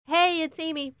Hey, it's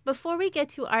Amy. Before we get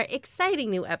to our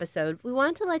exciting new episode, we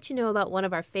want to let you know about one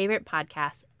of our favorite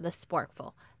podcasts, The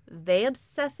Sporkful. They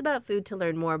obsess about food to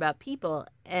learn more about people,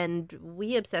 and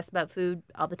we obsess about food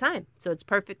all the time, so it's a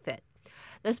perfect fit.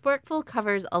 The Sporkful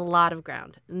covers a lot of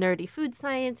ground. Nerdy food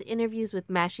science, interviews with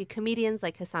mashy comedians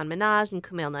like Hassan Minhaj and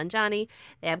Kumail Nanjiani.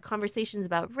 They have conversations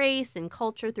about race and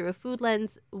culture through a food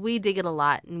lens. We dig it a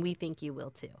lot, and we think you will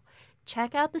too.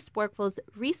 Check out The Sporkful's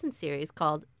recent series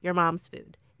called Your Mom's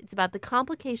Food. It's about the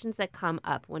complications that come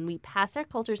up when we pass our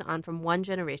cultures on from one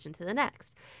generation to the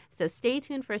next. So stay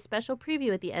tuned for a special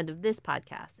preview at the end of this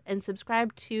podcast and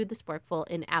subscribe to The Sporkful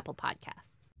in Apple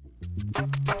Podcasts.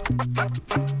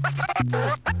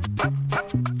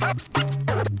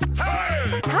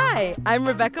 Hi, I'm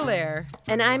Rebecca Lair.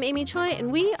 And I'm Amy Choi,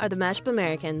 and we are the Mashup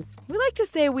Americans. We like to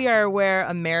say we are where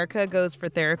America goes for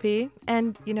therapy.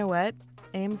 And you know what,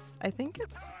 Ames? I think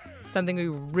it's something we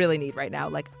really need right now.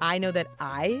 Like, I know that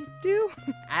I do.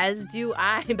 As do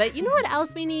I. But you know what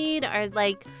else we need are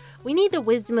we need the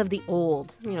wisdom of the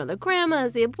old. You know, the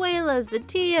grandmas, the abuelas, the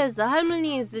tias, the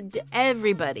harmonies,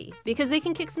 everybody. Because they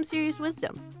can kick some serious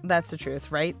wisdom. That's the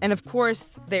truth, right? And of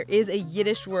course, there is a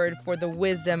Yiddish word for the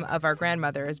wisdom of our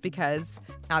grandmothers because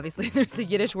obviously there's a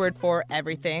Yiddish word for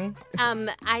everything.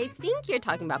 I think you're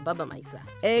talking about Bubba Misa.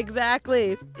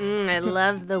 Exactly. I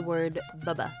love the word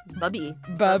Bubba. Bubby.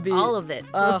 Bubby. All of it.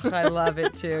 Oh, I love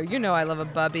it too. You know I love a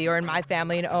Bubby, or in my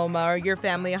family an Oma, or your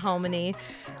family a Hominy.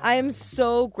 I am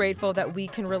so grateful that we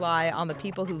can rely on the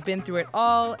people who've been through it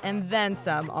all and then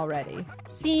some already.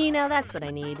 See, now that's what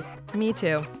I need. Me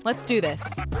too. Let's do this.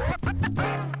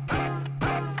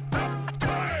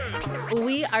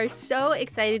 We are so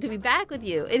excited to be back with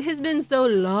you. It has been so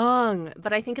long,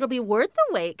 but I think it'll be worth the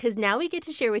wait because now we get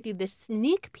to share with you this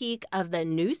sneak peek of the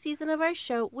new season of our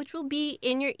show, which will be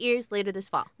in your ears later this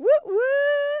fall. Woo woo!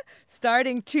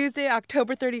 Starting Tuesday,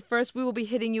 October 31st, we will be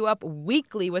hitting you up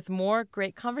weekly with more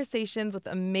great conversations with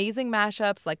amazing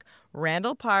mashups like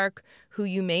Randall Park, who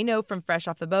you may know from Fresh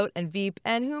Off the Boat, and Veep,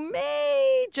 and who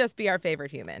may just be our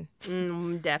favorite human.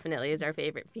 Definitely is our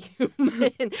favorite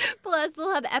human. Plus,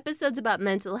 we'll have episodes about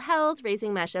mental health,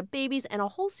 raising mashup babies, and a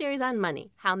whole series on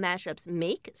money, how mashups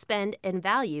make, spend, and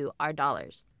value our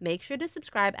dollars. Make sure to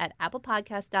subscribe at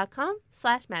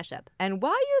applepodcast.com/mashup. And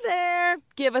while you're there,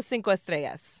 give us 5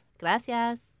 estrellas.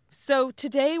 Gracias. So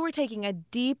today we're taking a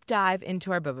deep dive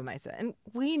into our Bubbes Misa. And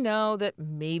we know that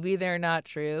maybe they're not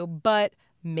true, but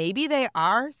maybe they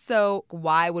are. So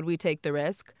why would we take the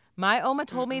risk? My Oma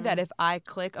told me that if I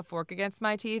click a fork against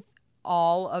my teeth,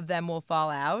 all of them will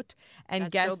fall out. And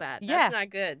That's guess, so bad. Yeah, That's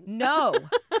not good. No,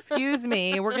 excuse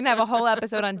me. We're going to have a whole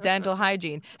episode on dental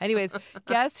hygiene. Anyways,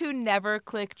 guess who never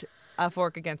clicked a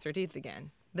fork against her teeth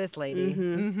again? This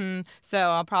lady.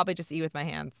 So I'll probably just eat with my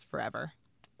hands forever.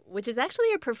 Which is actually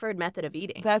your preferred method of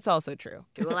eating. That's also true.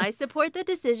 Well, I support that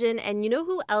decision. And you know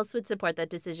who else would support that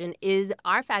decision is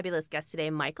our fabulous guest today,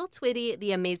 Michael Twitty,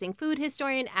 the amazing food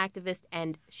historian, activist,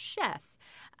 and chef.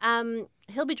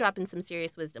 He'll be dropping some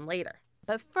serious wisdom later.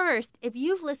 But first, if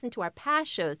you've listened to our past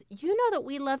shows, you know that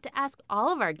we love to ask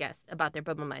all of our guests about their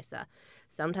Bubbes Misa.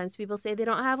 Sometimes people say they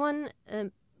don't have one,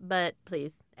 but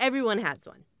please, everyone has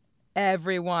one.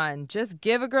 Everyone. Just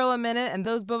give a girl a minute and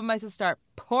those Bubbes Misa start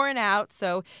pouring out.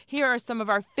 So here are some of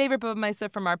our favorite Bubbes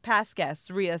Misa from our past guests.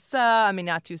 Ria Sa,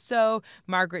 Aminatu So,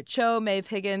 Margaret Cho, Maeve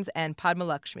Higgins, and Padma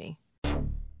Lakshmi.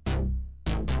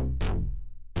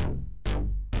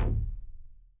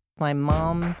 My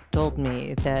mom told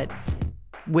me that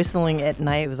whistling at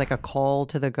night was like a call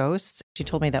to the ghosts. She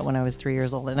told me that when I was 3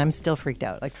 years old, and I'm still freaked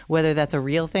out. Like, whether that's a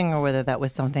real thing or whether that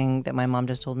was something that my mom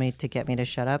just told me to get me to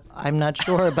shut up, I'm not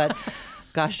sure, but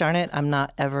gosh darn it, I'm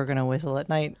not ever going to whistle at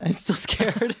night. I'm still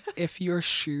scared. If your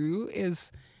shoe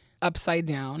is upside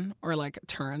down or like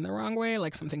turned the wrong way,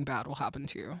 like something bad will happen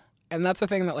to you. And that's the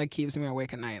thing that like keeps me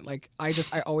awake at night. Like I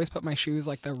always put my shoes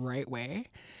like the right way.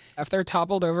 If they're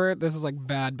toppled over, this is like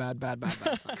bad sign.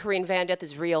 Korean Van Death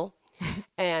is real.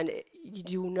 And you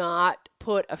do not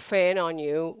put a fan on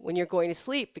you when you're going to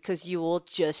sleep because you will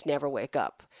just never wake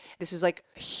up. This is like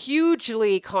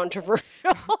hugely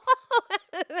controversial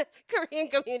in the Korean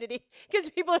community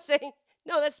because people are saying,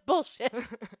 no, that's bullshit.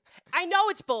 I know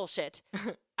it's bullshit.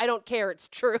 I don't care. It's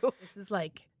true. This is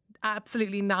like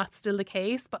absolutely not still the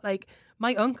case, but like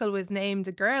my uncle was named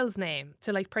a girl's name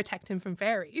to like protect him from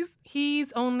fairies.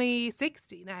 He's only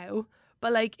 60 now,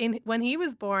 but like when he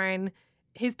was born,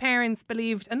 his parents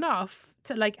believed enough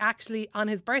to like actually on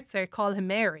his birth cert call him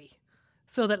Mary,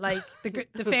 so that like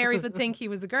the fairies would think he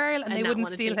was a girl and they wouldn't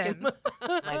steal him.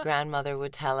 My grandmother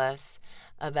would tell us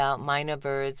about mynah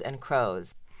birds and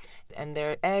crows. and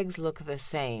their eggs look the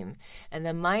same. And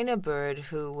the myna bird,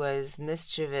 who was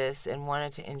mischievous and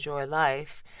wanted to enjoy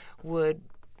life, would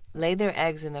lay their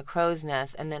eggs in the crow's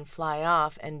nest and then fly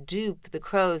off and dupe the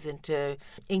crows into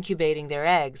incubating their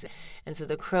eggs. And so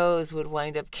the crows would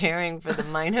wind up caring for the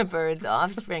myna bird's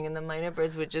offspring, and the myna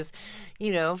birds would just,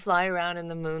 fly around in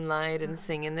the moonlight and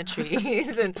sing in the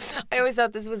trees. And I always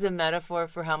thought this was a metaphor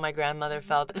for how my grandmother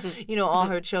felt. All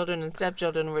her children and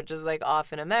stepchildren were just like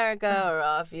off in America or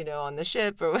off, on the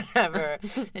ship or whatever.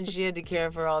 And she had to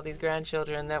care for all these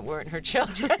grandchildren that weren't her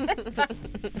children.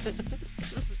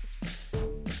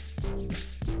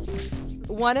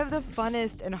 One of the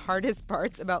funnest and hardest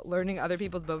parts about learning other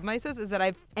people's Bubbemeises is that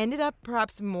I've ended up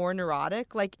perhaps more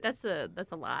neurotic. Like, That's a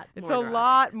lot. it's more a neurotic.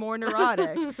 lot more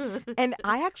neurotic. And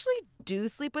I actually do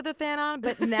sleep with a fan on,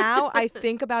 but now I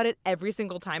think about it every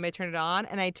single time I turn it on,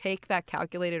 and I take that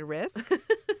calculated risk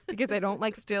because I don't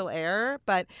like still air.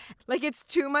 But it's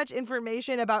too much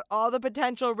information about all the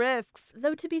potential risks.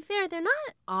 Though, to be fair, they're not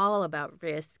all about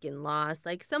risk and loss.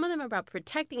 Like, some of them are about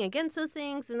protecting against those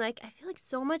things. And, I feel like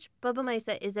so much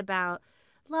Bubbemeister is about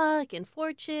luck and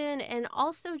fortune and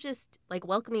also just,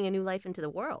 welcoming a new life into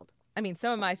the world. I mean,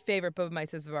 some of my favorite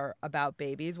Bubbemeises are about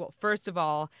babies. Well, first of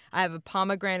all, I have a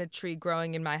pomegranate tree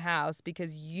growing in my house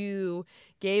because you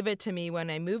gave it to me when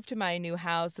I moved to my new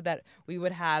house so that we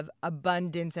would have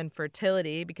abundance and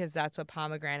fertility, because that's what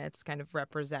pomegranates kind of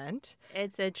represent.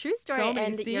 It's a true story. So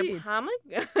many and your seeds.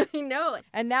 pomegranate, I know.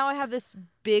 And now I have this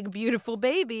big, beautiful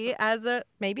baby as a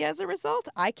result.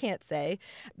 I can't say.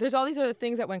 There's all these other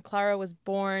things that when Clara was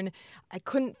born, I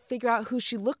couldn't figure out who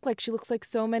she looked like. She looks like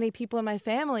so many people in my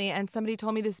family. And somebody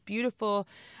told me this beautiful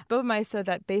Bubbemeister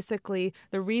that basically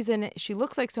the reason she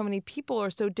looks like so many people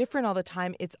or so different all the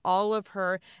time, it's all of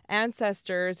her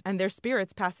ancestors and their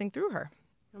spirits passing through her.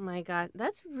 Oh my God,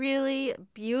 that's really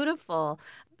beautiful.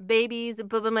 Babies,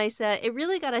 Bubbemeister, it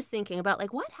really got us thinking about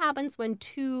what happens when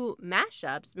two mash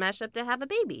up to have a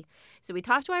baby. So we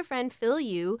talked to our friend Phil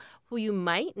Yu, who you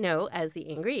might know as the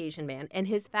Angry Asian Man, and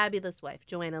his fabulous wife,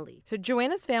 Joanna Lee. So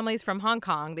Joanna's family's from Hong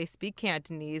Kong. They speak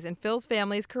Cantonese, and Phil's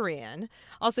family's Korean.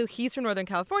 Also, he's from Northern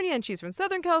California, and she's from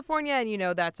Southern California,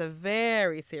 and that's a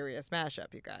very serious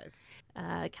mashup, you guys.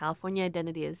 California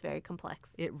identity is very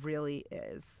complex. It really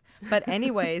is. But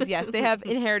anyways, yes, they have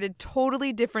inherited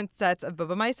totally different sets of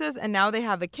Bubbemeises, and now they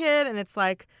have a kid, and it's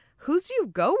like, who's do you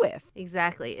go with?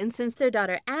 Exactly. And since their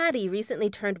daughter Addie recently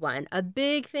turned 1, a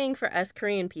big thing for us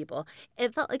Korean people,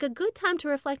 it felt like a good time to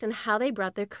reflect on how they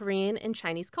brought their Korean and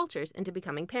Chinese cultures into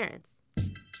becoming parents.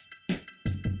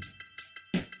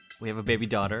 We have a baby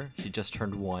daughter. She just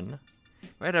turned 1.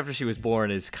 Right after she was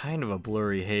born is kind of a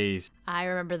blurry haze. I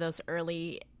remember those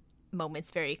early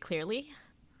moments very clearly.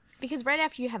 Because right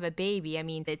after you have a baby, I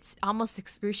mean, it's almost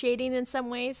excruciating in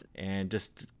some ways. And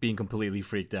just being completely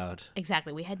freaked out.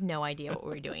 Exactly. We had no idea what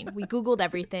we were doing. We Googled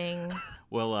everything.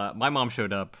 Well, my mom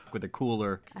showed up with a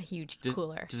cooler. A huge Just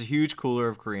cooler. Just a huge cooler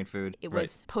of Korean food. It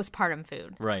was postpartum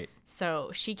food. Right. So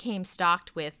she came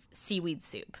stocked with seaweed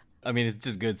soup. I mean, it's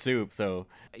just good soup. So,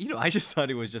 I just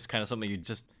thought it was just kind of something you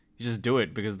just do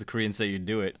it because the Koreans say you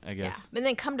do it, I guess. Yeah. And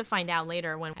then come to find out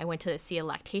later when I went to see a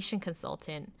lactation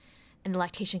consultant, and the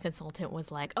lactation consultant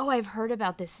was like, oh, I've heard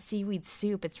about this seaweed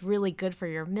soup. It's really good for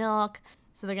your milk.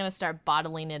 So they're going to start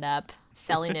bottling it up,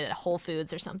 selling it at Whole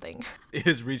Foods or something. It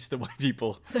has reached the white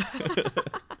people.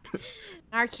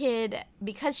 Our kid,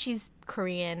 because she's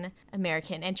Korean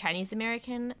American and Chinese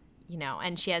American,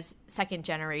 and she has second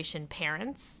generation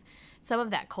parents, some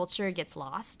of that culture gets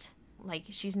lost. Like,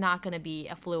 she's not going to be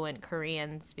a fluent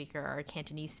Korean speaker or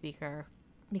Cantonese speaker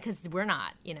because we're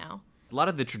not, A lot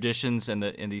of the traditions and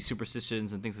the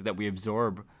superstitions and things like that we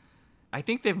absorb, I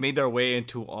think they've made their way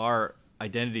into our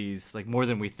identities, more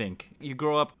than we think. You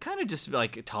grow up kind of just,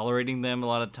 tolerating them a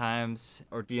lot of times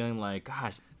or feeling like,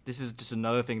 gosh, this is just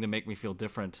another thing to make me feel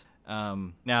different.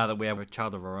 Now that we have a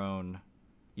child of our own,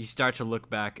 you start to look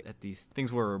back at these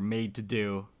things we're made to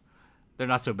do. They're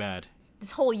not so bad.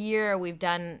 This whole year, we've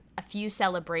done a few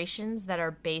celebrations that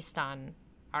are based on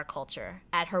our culture.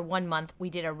 At her 1 month, we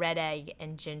did a red egg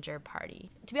and ginger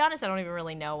party. To be honest, I don't even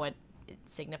really know what it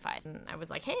signifies. And I was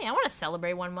like, hey, I want to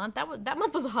celebrate 1 month. That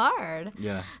month was hard.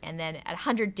 Yeah. And then at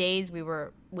 100 days, we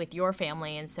were with your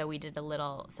family, and so we did a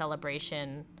little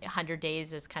celebration. 100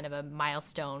 days is kind of a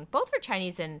milestone, both for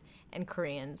Chinese and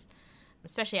Koreans.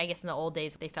 Especially, I guess, in the old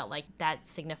days, they felt like that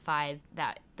signified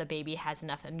that the baby has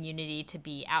enough immunity to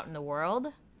be out in the world.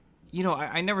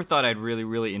 I never thought I'd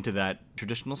really into that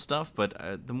traditional stuff, but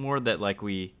the more that,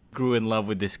 we grew in love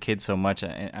with this kid so much,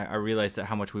 I realized that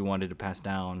how much we wanted to pass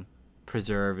down,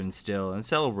 preserve, instill, and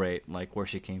celebrate, where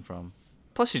she came from.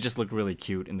 Plus, she just looked really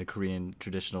cute in the Korean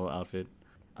traditional outfit.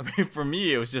 I mean, for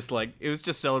me, it was just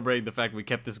celebrating the fact we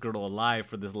kept this girdle alive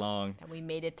for this long. And we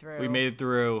made it through. We made it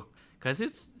through because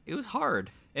it was hard,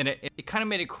 and it kind of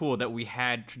made it cool that we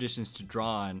had traditions to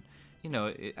draw on. You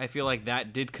know, I feel like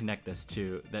that did connect us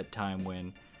to that time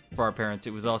when, for our parents,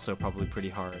 it was also probably pretty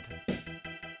hard.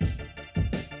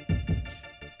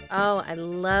 Oh, I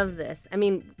love this. I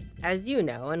mean, as you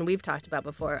know, and we've talked about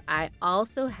before, I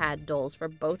also had doles for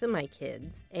both of my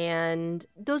kids. And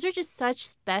those are just such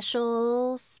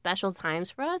special times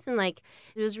for us. And like,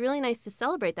 it was really nice to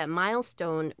celebrate that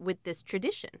milestone with this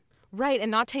tradition. Right,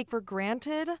 and not take for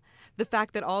granted the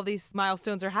fact that all these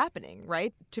milestones are happening,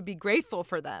 right? To be grateful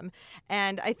for them.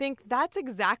 And I think that's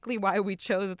exactly why we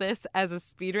chose this as a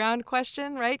speed round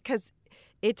question, right? Because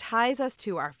it ties us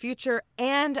to our future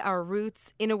and our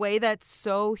roots in a way that's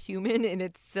so human in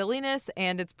its silliness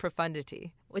and its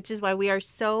profundity. Which is why we are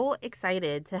so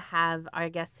excited to have our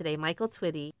guest today, Michael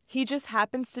Twitty. He just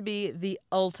happens to be the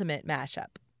ultimate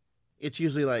mashup. It's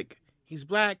usually like, he's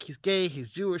black, he's gay, he's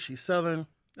Jewish, he's Southern.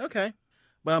 Okay.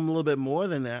 But I'm a little bit more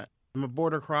than that. I'm a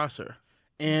border crosser.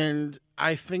 And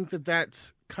I think that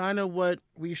that's kind of what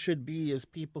we should be as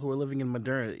people who are living in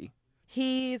modernity.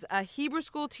 He's a Hebrew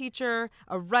school teacher,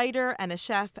 a writer, and a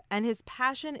chef, and his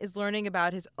passion is learning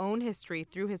about his own history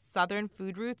through his Southern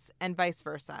food roots and vice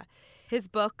versa. His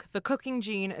book, The Cooking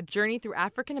Gene, A Journey Through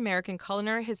African-American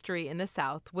Culinary History in the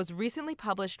South, was recently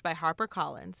published by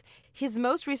HarperCollins. His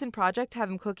most recent project have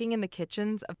him cooking in the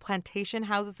kitchens of plantation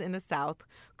houses in the South,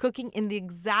 cooking in the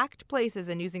exact places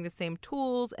and using the same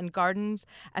tools and gardens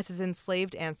as his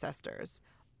enslaved ancestors.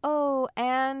 Oh,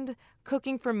 and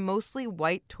cooking for mostly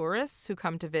white tourists who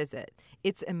come to visit.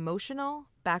 It's emotional,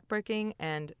 backbreaking,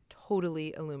 and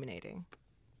totally illuminating.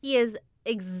 He is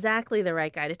exactly the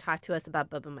right guy to talk to us about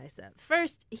Bubbes.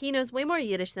 First, he knows way more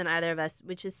Yiddish than either of us,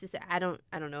 which is to say, I don't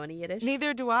know any Yiddish.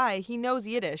 Neither do I. He knows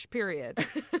Yiddish, period.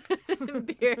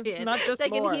 Period. Not just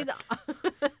Second, more.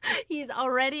 he's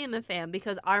already in the fam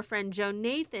because our friend Joe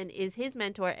Nathan is his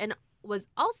mentor and was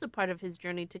also part of his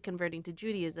journey to converting to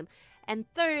Judaism. And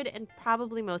third, and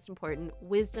probably most important,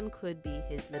 wisdom could be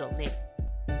his middle name.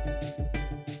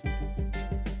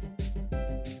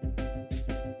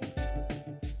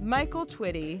 Michael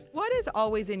Twitty, what is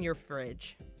always in your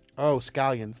fridge? Oh,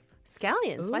 scallions.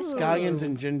 Scallions. Why Ooh. Scallions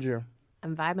and ginger.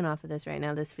 I'm vibing off of this right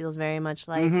now. This feels very much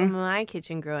like my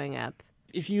kitchen growing up.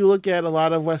 If you look at a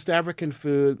lot of West African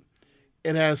food,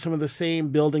 it has some of the same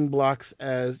building blocks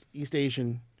as East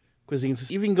Asian cuisines.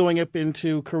 Even going up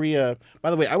into Korea.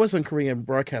 By the way, I was on Korean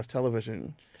broadcast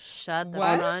television Shut the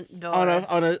What? front door.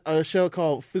 on a show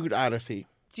called Food Odyssey.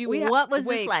 Do we What was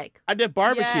wait, this like? I did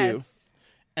barbecue, Yes.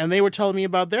 and they were telling me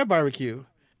about their barbecue.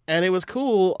 And it was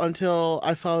cool until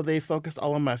I saw that they focused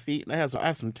all on my feet, and I have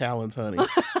some talons, honey.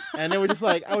 And they were just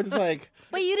like, I was just like,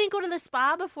 Wait, you didn't go to the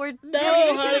spa before? no,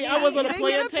 honey, I was on a You didn't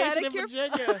get a plantation in pedicure?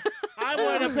 Virginia. I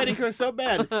wanted a pedicure so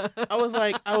bad. I was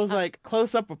like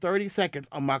close up for 30 seconds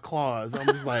on my claws. I'm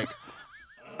just like,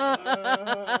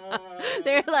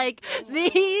 They're like,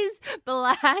 these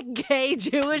black, gay,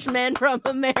 Jewish men from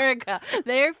America,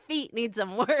 their feet need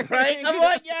some work. right? I'm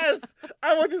like, yes.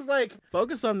 I was just like,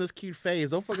 focus on this cute face.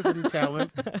 Don't focus on the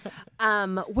talent.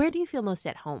 Where do you feel most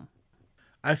at home?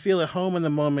 I feel at home in the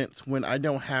moments when I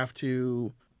don't have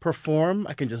to perform.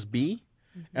 I can just be.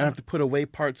 And I have to put away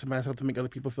parts of myself to make other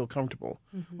people feel comfortable,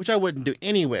 which I wouldn't do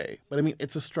anyway. But I mean,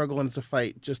 it's a struggle and it's a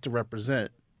fight just to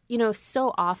represent. You know,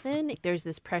 so often there's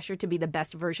this pressure to be the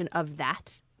best version of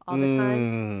that all the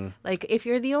time. Like, if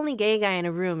you're the only gay guy in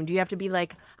a room, do you have to be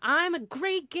like, I'm a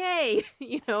great gay?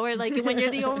 You know, or like when you're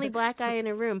the only black guy in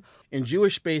a room. In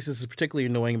Jewish spaces, it's particularly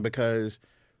annoying because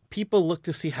people look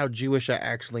to see how Jewish I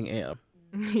actually am.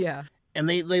 Yeah. And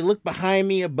they look behind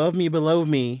me, above me, below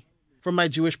me for my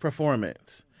Jewish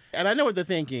performance. And I know what they're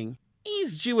thinking.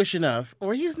 He's Jewish enough,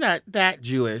 or he's not that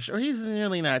Jewish, or he's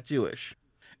really not Jewish.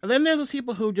 And then there's those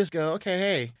people who just go, okay,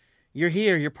 hey, you're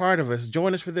here, you're part of us,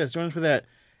 join us for this, join us for that.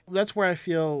 That's where I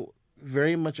feel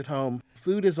very much at home.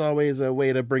 Food is always a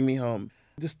way to bring me home.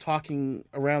 Just talking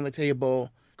around the table,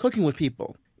 cooking with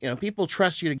people. You know, people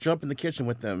trust you to jump in the kitchen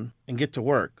with them and get to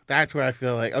work. That's where I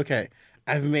feel like, okay,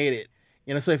 I've made it.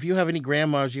 You know, so if you have any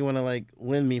grandmas you want to like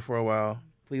lend me for a while,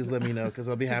 please let me know because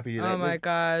I'll be happy to do that. Oh my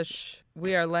gosh.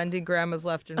 We are lending grandmas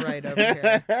left and right over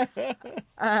here.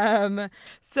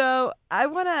 So I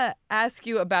want to ask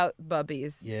you about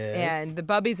Bubbes. Yes. And the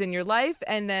Bubbes in your life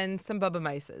and then some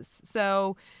Bubbemeises.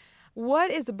 So what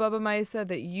is a Bubbemeiser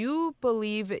that you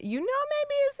believe, maybe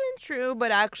isn't true,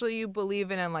 but actually you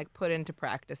believe in and like put into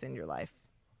practice in your life?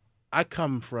 I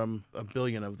come from a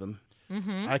billion of them.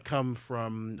 I come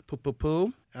from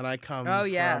poo, and I come Oh,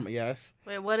 yeah. from, yes.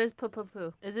 Wait, what is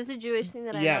poo? Is this a Jewish thing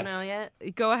that I Yes. don't know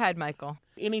yet? Go ahead, Michael.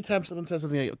 Anytime someone says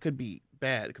something that could be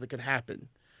bad, because it could happen,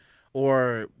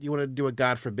 or you want to do a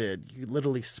God forbid, you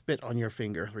literally spit on your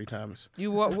finger 3 times.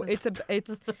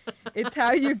 It's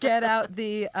how you get out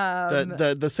the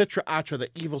The Citra Atra, the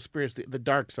evil spirits, the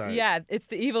dark side. yeah, it's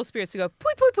the evil spirits to go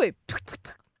pui pui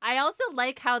pui. I also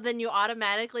like how then you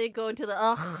automatically go into the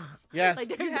ugh. Yes.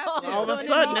 Like there's All of a so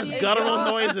sudden, many it's guttural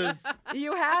noises.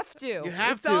 You have to. You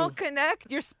have it's to. all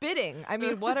connect. You're spitting. I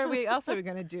mean, what else are we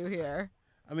gonna do here?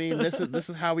 I mean, this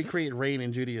is how we create rain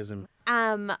in Judaism.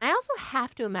 I also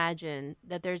have to imagine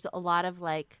that there's a lot of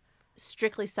like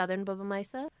strictly Southern Bubba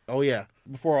Misa. Oh yeah.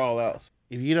 Before all else,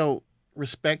 if you don't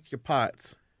respect your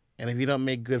pots, and if you don't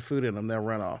make good food in them, they'll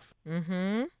run off.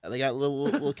 Mm-hmm. They got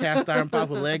little cast iron pots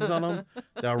with legs on them.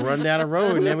 They'll run down the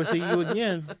road and never see you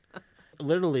again.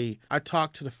 Literally, I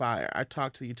talk to the fire. I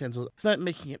talk to the utensils. It's not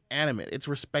making it animate. It's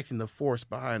respecting the force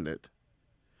behind it.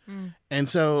 And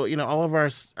so, all of our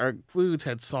foods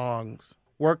had songs,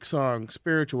 work songs,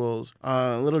 spirituals,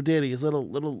 little ditties, little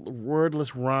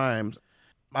wordless rhymes.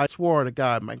 I swore to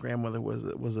God, my grandmother was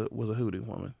a hoodoo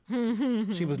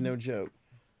woman. She was no joke.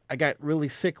 I got really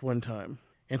sick one time,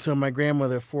 and so my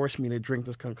grandmother forced me to drink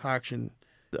this concoction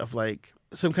of like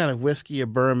some kind of whiskey, a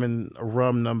bourbon, a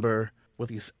rum number with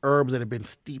these herbs that had been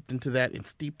steeped into that and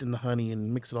steeped in the honey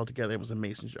and mixed it all together. It was a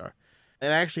mason jar. It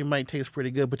actually might taste pretty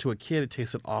good, but to a kid, it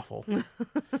tasted awful.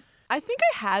 I think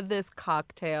I had this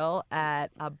cocktail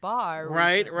at a bar.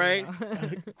 Right.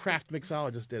 recently. Craft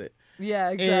mixologist did it. Yeah,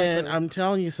 exactly. And I'm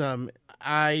telling you something,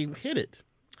 I hid it.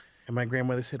 And my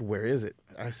grandmother said, "Where is it?"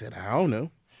 I said, "I don't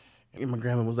know." And my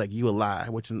grandma was like, "You a lie,"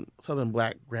 which in Southern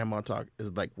Black grandma talk is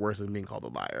like worse than being called a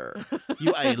liar.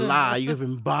 You a lie. You have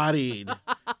embodied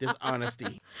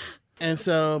dishonesty. And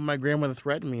so my grandmother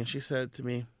threatened me, and she said to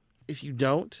me, "If you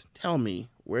don't tell me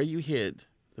where you hid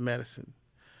the medicine,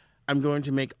 I'm going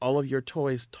to make all of your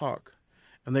toys talk,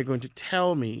 and they're going to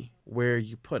tell me where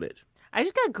you put it." I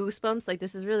just got goosebumps. Like,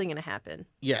 this is really going to happen.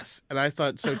 Yes, and I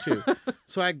thought so too.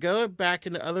 So I go back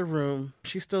in the other room.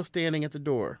 She's still standing at the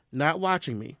door, not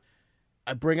watching me.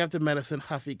 I bring up the medicine,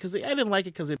 huffy, because I didn't like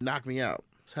it because it knocked me out.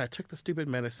 So I took the stupid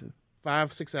medicine.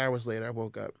 5-6 hours later, I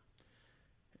woke up.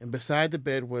 And beside the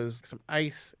bed was some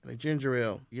ice and a ginger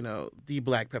ale, the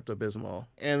black Pepto-Bismol.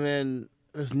 And then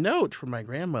this note from my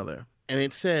grandmother. And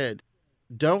it said,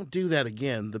 "Don't do that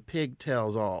again. The pig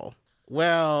tells all."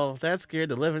 Well, that scared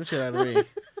the living shit out of me.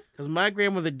 Because my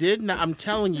grandmother did not, I'm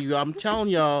telling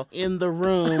y'all, in the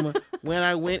room when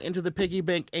I went into the piggy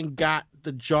bank and got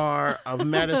the jar of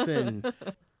medicine.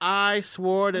 I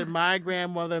swore that my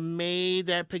grandmother made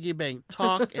that piggy bank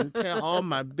talk and tell all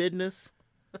my business.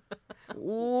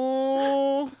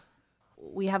 Ooh.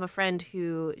 We have a friend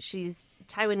who she's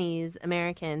Taiwanese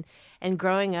American, and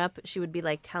growing up, she would be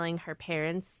like telling her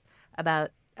parents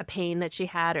about a pain that she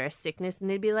had or a sickness, and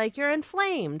they'd be like, "You're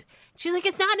inflamed." She's like,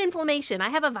 "It's not inflammation. I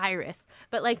have a virus."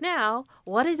 But like now,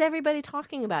 what is everybody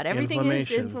talking about? Everything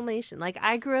is inflammation. Like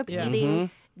I grew up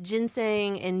eating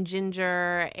ginseng and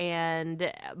ginger,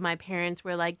 and my parents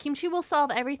were like, "Kimchi will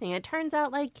solve everything." It turns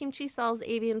out like kimchi solves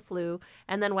avian flu,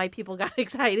 and then white people got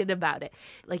excited about it.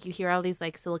 Like you hear all these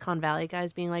like Silicon Valley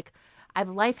guys being like, "I've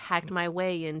life hacked my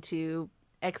way into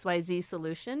XYZ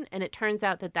solution," and it turns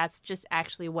out that that's just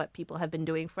actually what people have been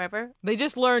doing forever. They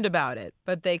just learned about it,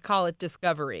 but they call it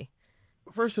discovery.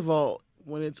 First of all,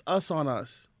 when it's us on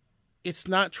us, it's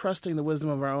not trusting the wisdom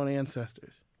of our own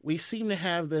ancestors. We seem to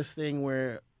have this thing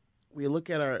where we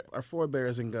look at our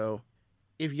forebears and go,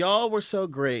 if y'all were so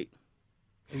great,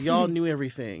 if y'all knew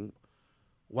everything,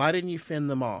 why didn't you fend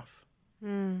them off?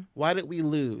 Why did we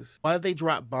lose? Why did they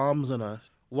drop bombs on us?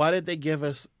 Why did they give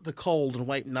us the cold and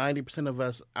wipe 90% of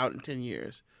us out in 10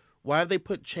 years? Why did they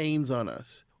put chains on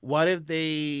us? Why did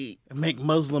they make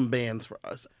Muslim bans for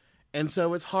us? And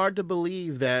so it's hard to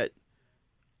believe that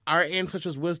our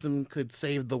ancestors' wisdom could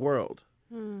save the world.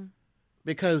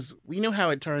 Because we know how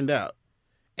it turned out.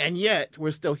 And yet,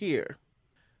 we're still here.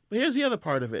 But here's the other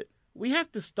part of it. We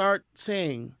have to start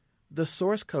saying, the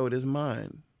source code is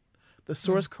mine. The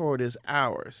source code is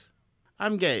ours.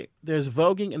 I'm gay. There's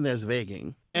voguing and there's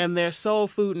vaguing. And there's soul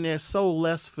food and there's soul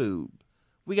less food.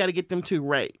 We got to get them two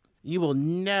right. You will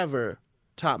never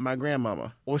top my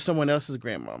grandmama or someone else's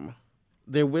grandmama.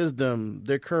 Their wisdom,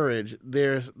 their courage,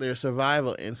 their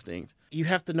survival instinct. You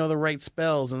have to know the right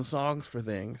spells and songs for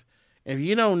things. If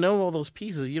you don't know all those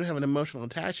pieces, if you don't have an emotional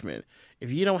attachment,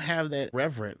 if you don't have that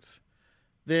reverence,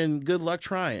 then good luck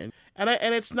trying. And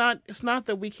it's not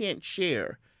that we can't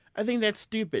share. I think that's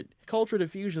stupid. Cultural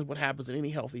diffusion is what happens in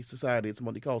any healthy society. It's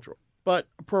multicultural. But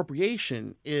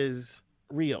appropriation is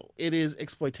real. It is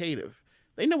exploitative.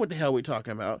 They know what the hell we're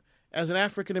talking about. As an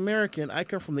African American, I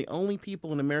come from the only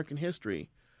people in American history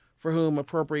for whom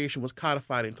appropriation was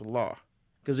codified into law.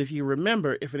 Because if you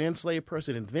remember, if an enslaved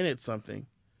person invented something,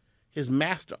 his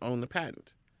master owned the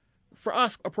patent. For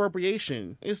us,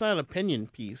 appropriation is not an opinion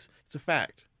piece, it's a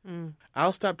fact.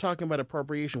 I'll stop talking about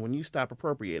appropriation when you stop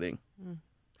appropriating.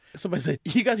 Somebody said,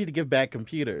 you guys need to give back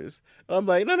computers. I'm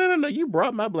like, no. You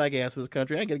brought my black ass to this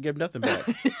country. I ain't going to give nothing back.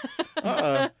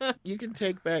 You can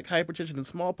take back hypertension and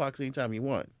smallpox anytime you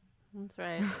want. That's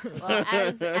right. Well,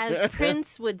 as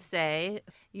Prince would say,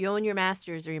 you own your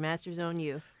masters or your masters own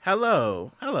you.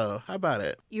 Hello. How about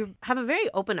it? You have a very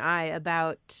open eye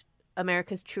about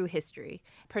America's true history,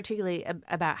 particularly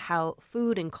about how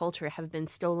food and culture have been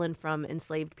stolen from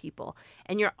enslaved people.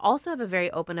 And you also have a very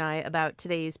open eye about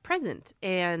today's present.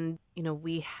 And,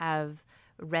 we have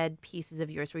read pieces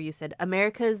of yours where you said,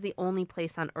 America is the only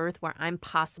place on earth where I'm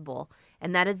possible.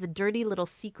 And that is the dirty little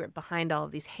secret behind all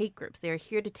of these hate groups. They are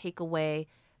here to take away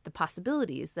the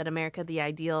possibilities that America, the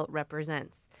ideal,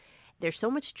 represents. There's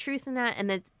so much truth in that.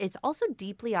 And it's also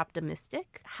deeply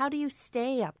optimistic. How do you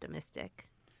stay optimistic?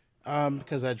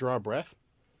 Because I draw breath.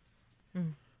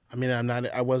 I mean,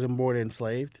 I wasn't born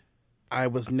enslaved. I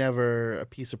was never a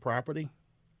piece of property.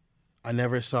 I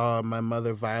never saw my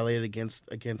mother violated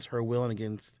against her will and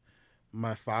against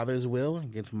my father's will,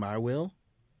 against my will.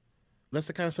 That's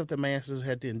the kind of stuff that my ancestors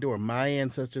had to endure. My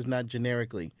ancestors, not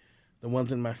generically, the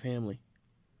ones in my family.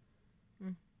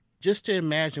 Just to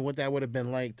imagine what that would have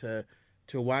been like to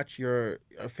watch a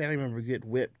family member get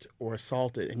whipped or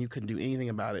assaulted and you couldn't do anything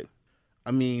about it. I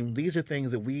mean, these are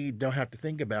things that we don't have to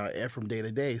think about from day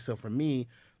to day. So for me,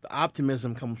 the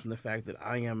optimism comes from the fact that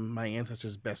I am my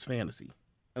ancestors' best fantasy.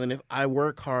 And then if I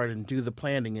work hard and do the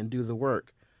planning and do the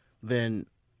work, then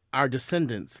our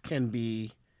descendants can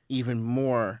be even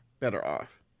more better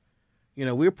off.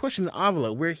 We're pushing the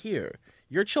envelope. We're here.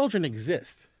 Your children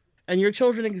exist. And your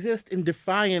children exist in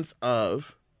defiance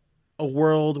of a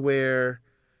world where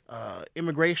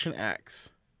immigration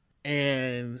acts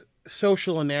and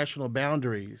social and national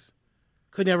boundaries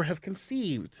could never have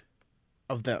conceived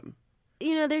of them.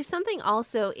 There's something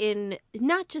also in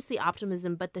not just the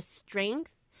optimism, but the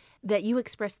strength that you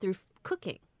express through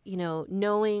cooking.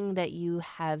 Knowing that you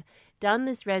have done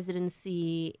this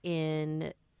residency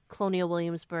in Colonial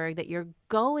Williamsburg, that you're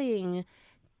going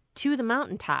to the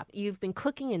mountaintop. You've been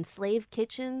cooking in slave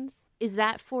kitchens. Is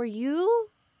that for you?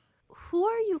 Who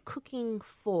are you cooking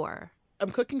for?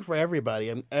 I'm cooking for everybody.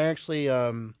 I'm actually,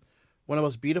 one of the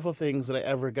most beautiful things that I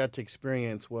ever got to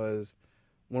experience was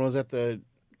when I was at the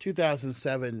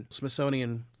 2007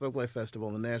 Smithsonian Folklife Festival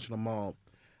in the National Mall.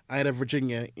 I had a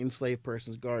Virginia enslaved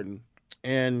person's garden,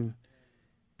 and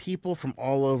people from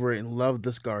all over it loved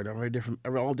this garden,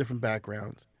 all different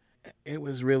backgrounds. It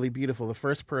was really beautiful. The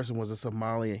first person was a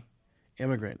Somali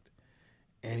immigrant,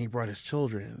 and he brought his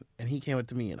children, and he came up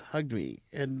to me and hugged me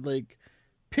and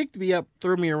picked me up,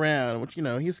 threw me around, which,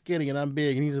 he's skinny and I'm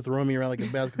big, and he just threw me around like a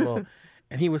basketball.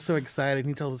 And he was so excited.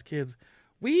 He told his kids,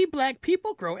 we black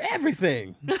people grow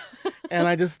everything. And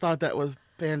I just thought that was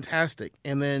fantastic.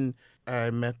 And then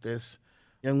I met this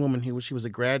young woman. She was a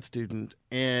grad student,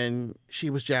 and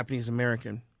she was Japanese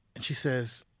American. And she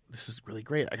says, this is really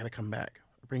great. I got to come back.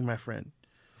 Bring my friend.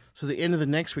 So the end of the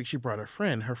next week, she brought her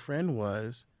friend. Her friend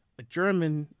was a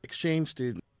German exchange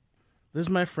student. This is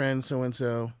my friend,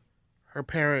 so-and-so. Her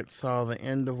parents saw the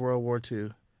end of World War II.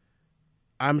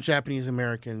 I'm Japanese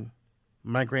American.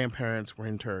 My grandparents were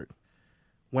interred.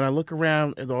 When I look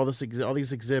around at all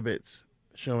these exhibits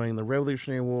showing the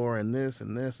Revolutionary War and this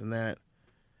and this and that,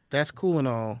 that's cool and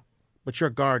all, but your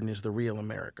garden is the real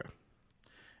America.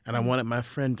 And I wanted my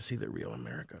friend to see the real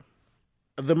America.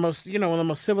 One of the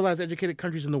most civilized, educated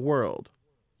countries in the world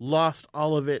lost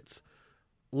all of its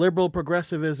liberal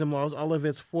progressivism, lost all of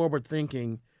its forward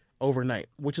thinking overnight,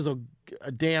 which is a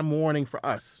damn warning for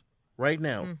us right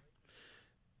now.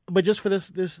 But just for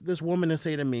this woman to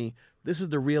say to me, this is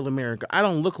the real America. I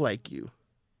don't look like you,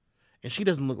 and she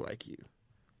doesn't look like you.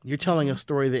 You're telling a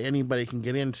story that anybody can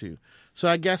get into. So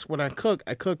I guess when I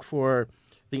cook for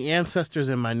the ancestors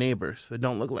and my neighbors that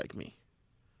don't look like me.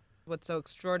 What's so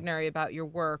extraordinary about your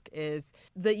work is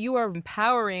that you are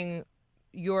empowering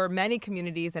your many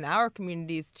communities and our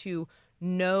communities to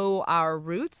know our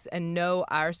roots and know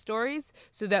our stories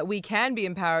so that we can be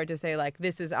empowered to say, like,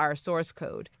 this is our source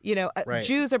code. You know, Right.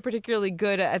 Jews are particularly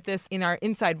good at this in our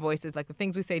inside voices, like the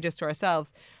things we say just to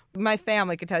ourselves. My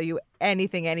family could tell you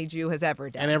anything any Jew has ever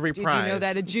done. And every Did prize. you know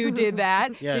that a Jew did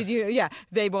that? Yes. Did you? Yeah,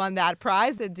 they won that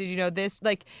prize. Did you know this?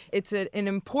 Like, it's an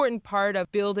important part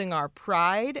of building our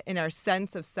pride and our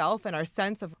sense of self and our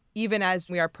sense of, even as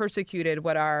we are persecuted,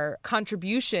 what our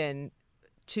contribution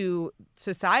to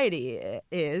society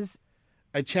is.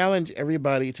 I challenge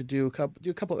everybody to do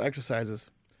a couple of exercises.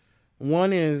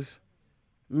 One is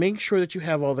make sure that you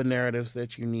have all the narratives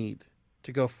that you need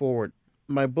to go forward.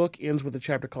 My book ends with a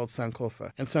chapter called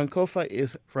Sankofa. And Sankofa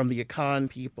is from the Akan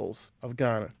peoples of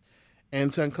Ghana.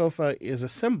 And Sankofa is a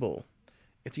symbol.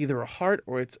 It's either a heart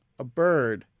or it's a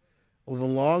bird with a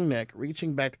long neck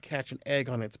reaching back to catch an egg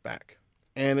on its back.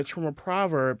 And it's from a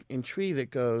proverb in Tree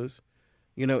that goes,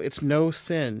 you know, it's no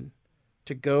sin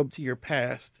to go to your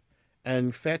past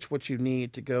and fetch what you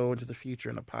need to go into the future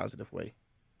in a positive way.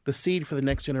 The seed for the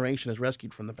next generation is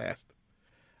rescued from the past.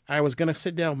 I was going to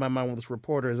sit down with my mom with this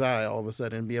reporter's eye all of a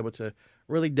sudden and be able to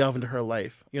really delve into her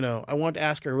life. You know, I wanted to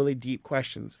ask her really deep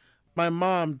questions. My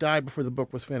mom died before the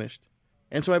book was finished.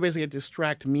 And so I basically had to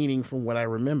extract meaning from what I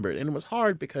remembered. And it was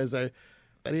hard because I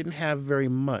didn't have very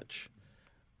much.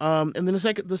 And then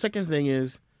the second thing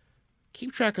is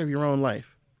keep track of your own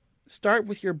life. Start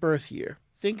with your birth year.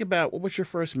 Think about what was your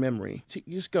first memory.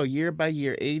 You just go year by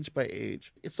year, age by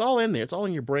age. It's all in there. It's all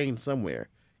in your brain somewhere,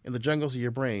 in the jungles of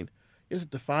your brain. You just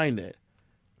have to find it.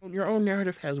 Your own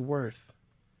narrative has worth.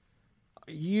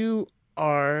 You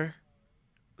are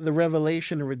the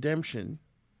revelation and redemption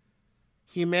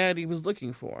humanity was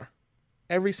looking for.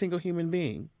 Every single human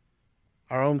being.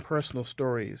 Our own personal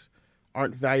stories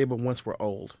aren't valuable once we're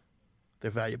old.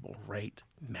 They're valuable right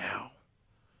now.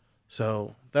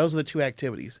 So those are the two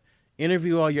activities.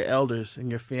 Interview all your elders in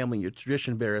your family, your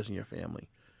tradition bearers in your family,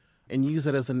 and use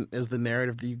that as the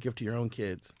narrative that you give to your own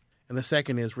kids. And the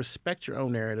second is respect your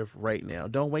own narrative right now.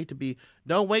 Don't wait to be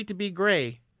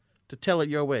gray to tell it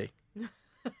your way.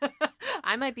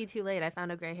 I might be too late. I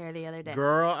found a gray hair the other day.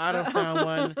 Girl, I done found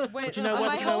one. Wait, But you know what?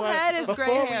 my But you know whole what? head is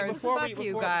gray hair. Fuck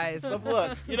you guys. But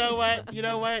look, you know what? You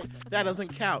know what? That doesn't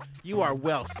count. You are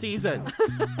well seasoned.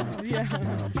 Yeah.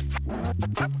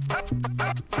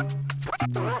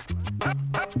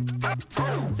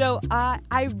 So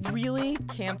I really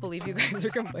can't believe you guys are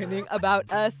complaining about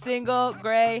a single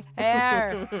gray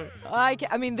hair. I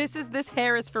mean, this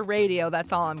hair is for radio.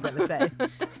 That's all I'm going to say.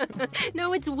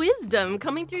 No, it's wisdom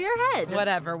coming through your head.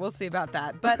 Whatever, we'll see about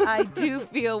that. But I do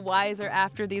feel wiser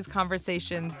after these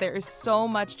conversations. There is so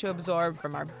much to absorb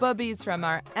from our Bubbes, from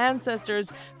our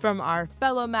ancestors, from our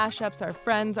fellow mashups, our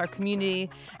friends, our community,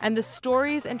 and the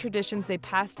stories and traditions they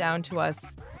pass down to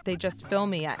us. They just fill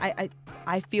me. I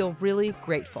feel really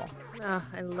grateful. Oh,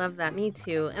 I love that. Me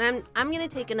too. And I'm going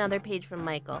to take another page from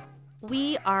Michael.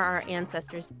 We are our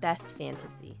ancestors' best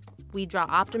fantasy. We draw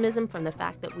optimism from the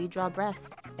fact that we draw breath.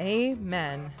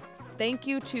 Amen. Thank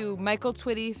you to Michael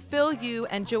Twitty, Phil Yu,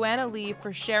 and Joanna Lee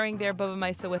for sharing their Bubba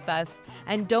Misa with us.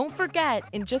 And don't forget,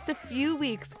 in just a few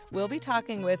weeks, we'll be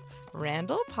talking with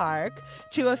Randall Park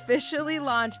to officially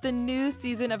launch the new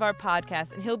season of our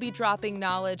podcast, and he'll be dropping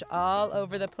knowledge all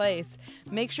over the place.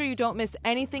 Make sure you don't miss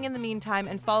anything in the meantime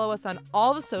and follow us on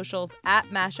all the socials at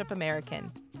Mashup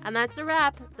American. And that's a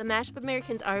wrap. The Mashup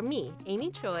Americans are me,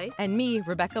 Amy Choi. And me,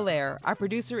 Rebecca Lair. Our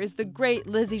producer is the great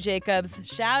Lizzie Jacobs.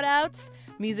 Shout outs.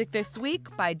 Music this week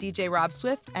by DJ Rob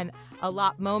Swift and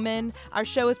Alap Momin. Our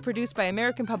show is produced by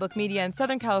American Public Media and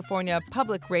Southern California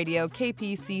Public Radio,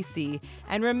 KPCC.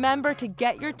 And remember to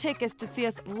get your tickets to see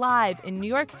us live in New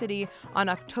York City on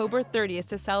October 30th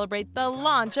to celebrate the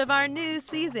launch of our new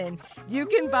season. You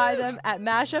can buy them at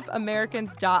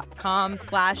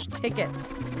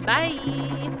mashupamericans.com/tickets. Bye.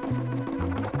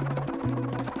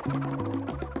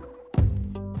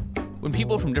 When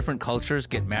people from different cultures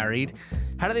get married,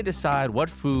 how do they decide what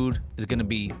food is going to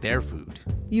be their food?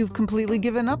 You've completely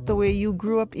given up the way you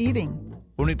grew up eating.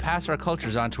 When we pass our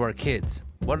cultures on to our kids,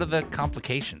 what are the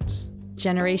complications?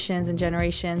 Generations and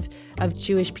generations of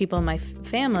Jewish people in my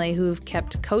family who've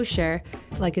kept kosher.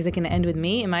 Like, is it going to end with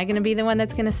me? Am I going to be the one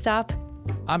that's going to stop?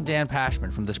 I'm Dan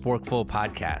Pashman from the Sporkful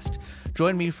podcast.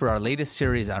 Join me for our latest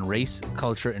series on race,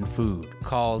 culture, and food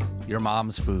called Your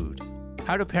Mom's Food.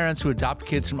 How do parents who adopt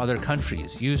kids from other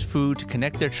countries use food to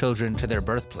connect their children to their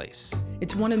birthplace?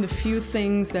 It's one of the few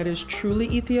things that is truly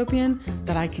Ethiopian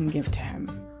that I can give to him.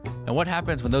 And what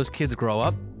happens when those kids grow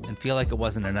up and feel like it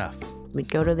wasn't enough?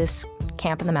 We'd go to this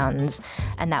camp in the mountains,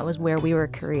 and that was where we were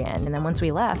Korean. And then once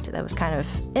we left, that was kind of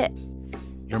it.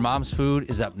 Your Mom's Food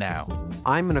is up now.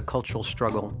 I'm in a cultural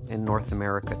struggle in North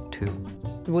America, too.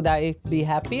 Would I be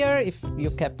happier if you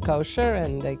kept kosher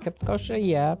and they kept kosher?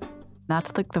 Yeah.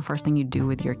 That's like the first thing you do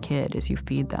with your kid is you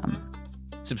feed them.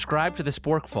 Subscribe to The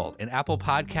Sporkful in Apple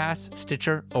Podcasts,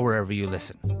 Stitcher, or wherever you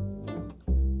listen.